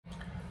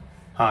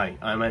Hi,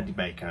 I'm Andy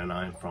Baker and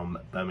I'm from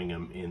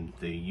Birmingham in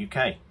the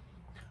UK.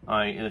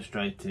 I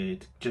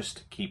illustrated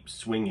Just Keep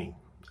Swinging.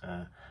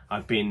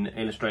 I've been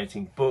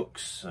illustrating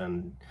books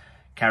and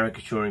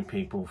caricaturing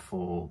people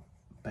for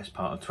the best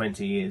part of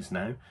 20 years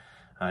now.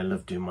 I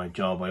love doing my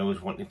job. I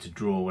always wanted to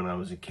draw when I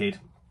was a kid.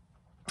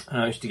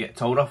 I used to get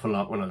told off a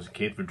lot when I was a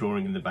kid for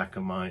drawing in the back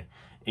of my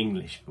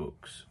English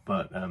books,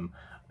 but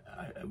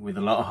with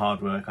a lot of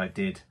hard work I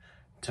did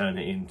turn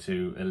it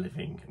into a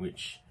living,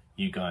 which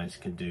you guys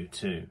can do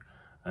too.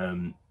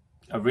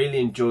 I really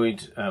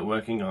enjoyed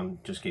working on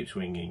Just Keep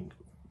Swinging,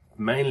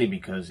 mainly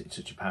because it's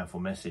such a powerful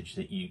message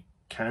that you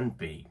can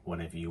be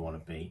whatever you want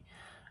to be.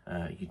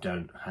 You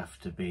don't have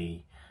to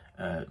be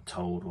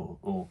told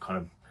or kind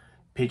of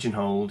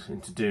pigeonholed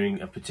into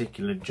doing a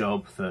particular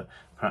job that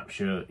perhaps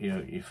your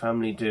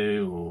family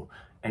do or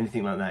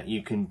anything like that.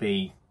 You can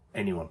be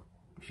anyone.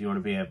 If you want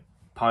to be a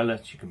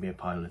pilot, you can be a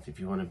pilot. If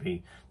you want to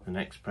be the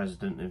next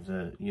president of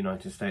the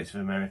United States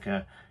of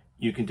America,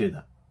 you can do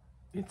that.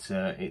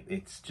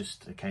 It's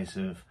just a case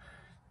of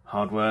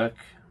hard work,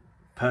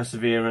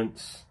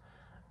 perseverance,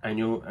 and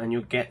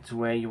you'll get to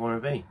where you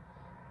want to be.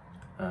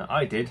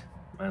 I did,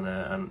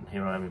 and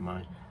here I am in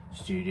my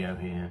studio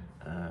here,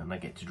 and I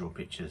get to draw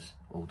pictures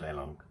all day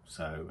long.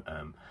 So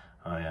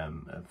I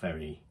am a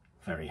very,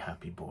 very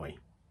happy boy.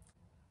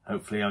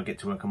 Hopefully I'll get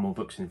to work on more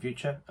books in the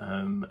future,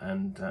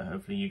 and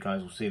hopefully you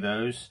guys will see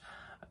those.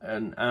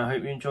 And I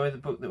hope you enjoy the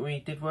book that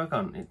we did work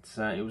on.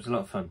 It was a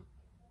lot of fun.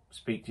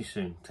 Speak to you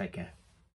soon. Take care.